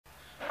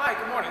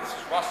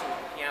Russell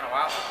with Piano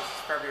Outlet. This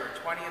is February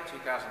 20th,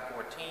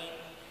 2014.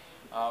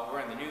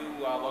 We're in the new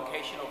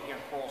location over here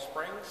in Coral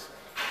Springs.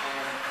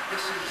 And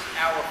this is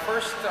our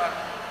first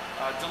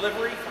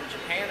delivery from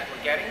Japan that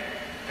we're getting.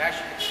 And as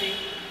you can see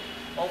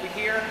over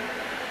here,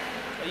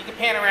 you can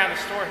pan around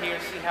the store here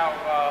and see how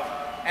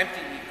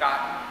empty we've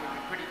gotten. We've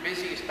been pretty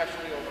busy,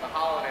 especially over the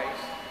holidays.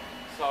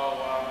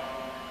 So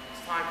it's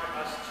time for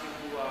us to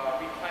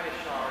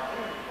replenish our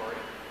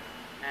inventory.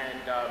 And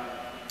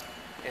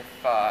if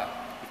you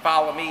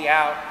follow me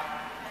out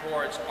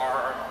towards it's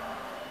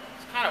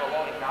kind of a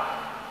loading dock.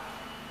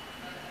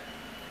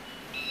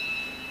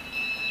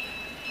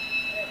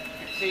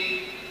 You can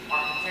see our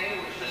container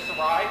which just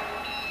arrived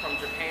from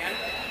Japan.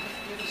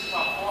 This is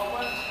our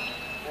forklift.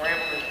 We're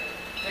able to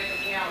take the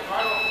pianos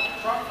right off the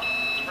truck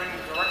and bring them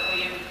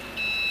directly in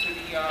to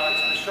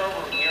the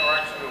showroom here, or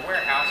actually the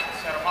warehouse, and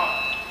set them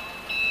up.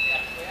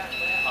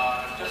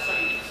 Just so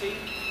you can see,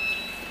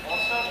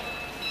 also,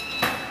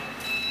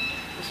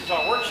 this is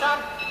our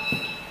workshop.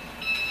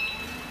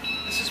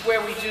 This is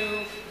where we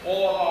do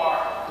all of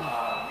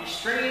our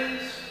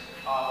restringings.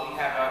 We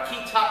have a key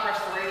top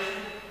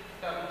restoration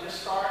that we just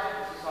started.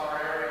 This is our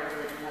area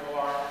where we do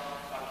all our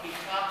key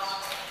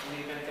tops. In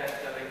the event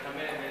that they come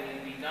in and they need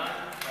to be done,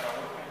 got our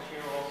workbench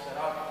here all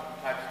set up,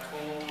 different types of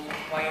tools,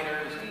 and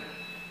planers, and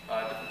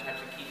different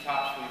types of key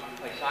tops. We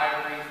replace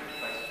ivories, we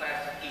replace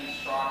plastic keys,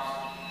 strops,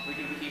 we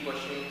do key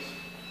bushings.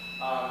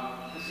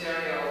 This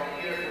area over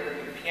here is where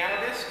we do the piano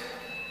disc.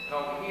 And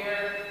over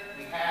here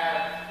we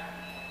have,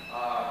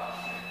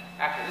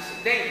 actually this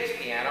is David's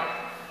piano.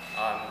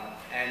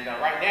 And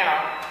right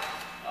now,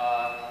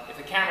 if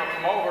the camera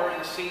come over,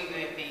 you see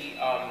the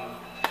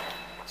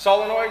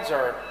solenoids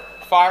are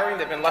firing.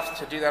 They've been left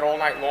to do that all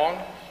night long,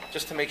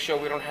 just to make sure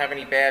we don't have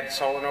any bad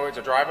solenoids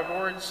or driver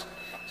boards.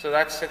 So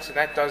that sits and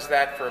that does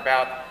that for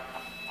about,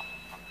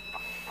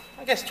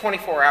 I guess,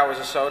 24 hours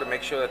or so to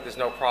make sure that there's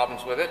no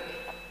problems with it.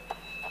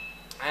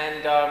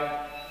 And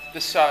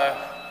this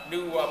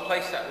new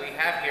place that we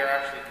have here,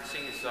 actually, you can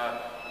see is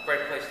a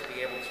great place to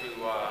be able to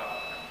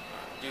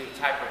do the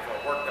type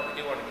of work that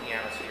we do on the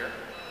pianos here.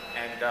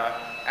 And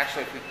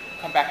actually, if we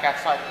come back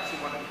outside, you can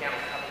see one of the pianos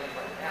coming in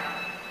right now.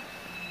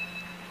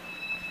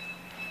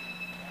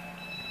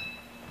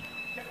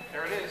 Yep,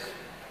 there it is.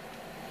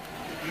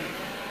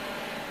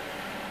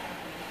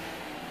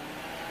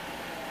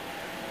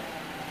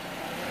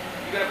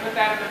 You gonna put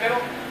that in the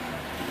middle?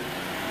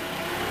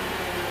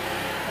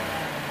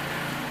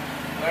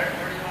 Where do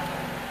you want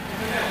that? In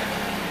the middle.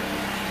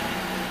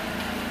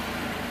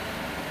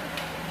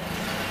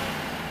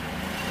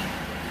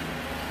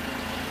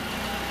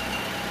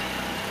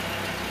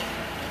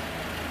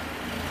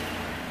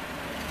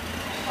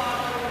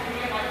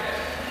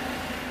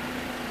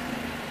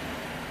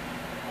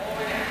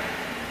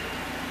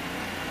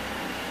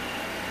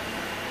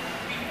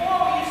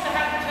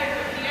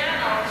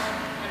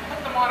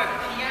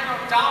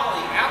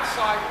 Dolly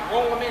outside and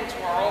roll them into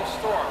our old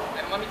store.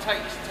 And let me tell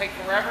you, it used to take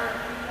forever.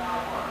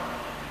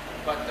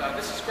 But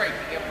this is great,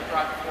 being able to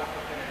drive the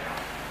forklift in and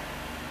out.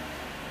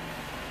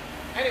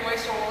 Anyway,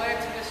 so we'll add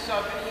to this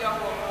video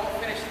when we're all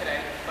finished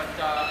today. But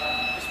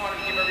just wanted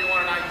to give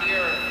everyone an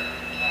idea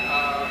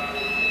of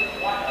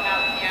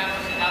how the pianos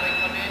and how they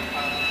come in.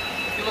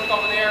 If you look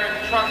over there in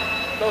the truck,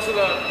 those are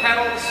the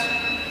pedals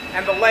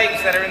and the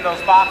legs that are in those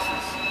boxes.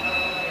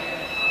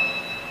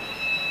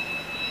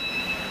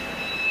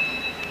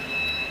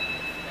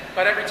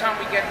 But every time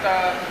we get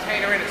the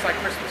container in, it's like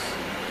Christmas.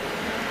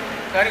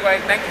 So anyway,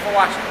 thank you for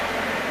watching.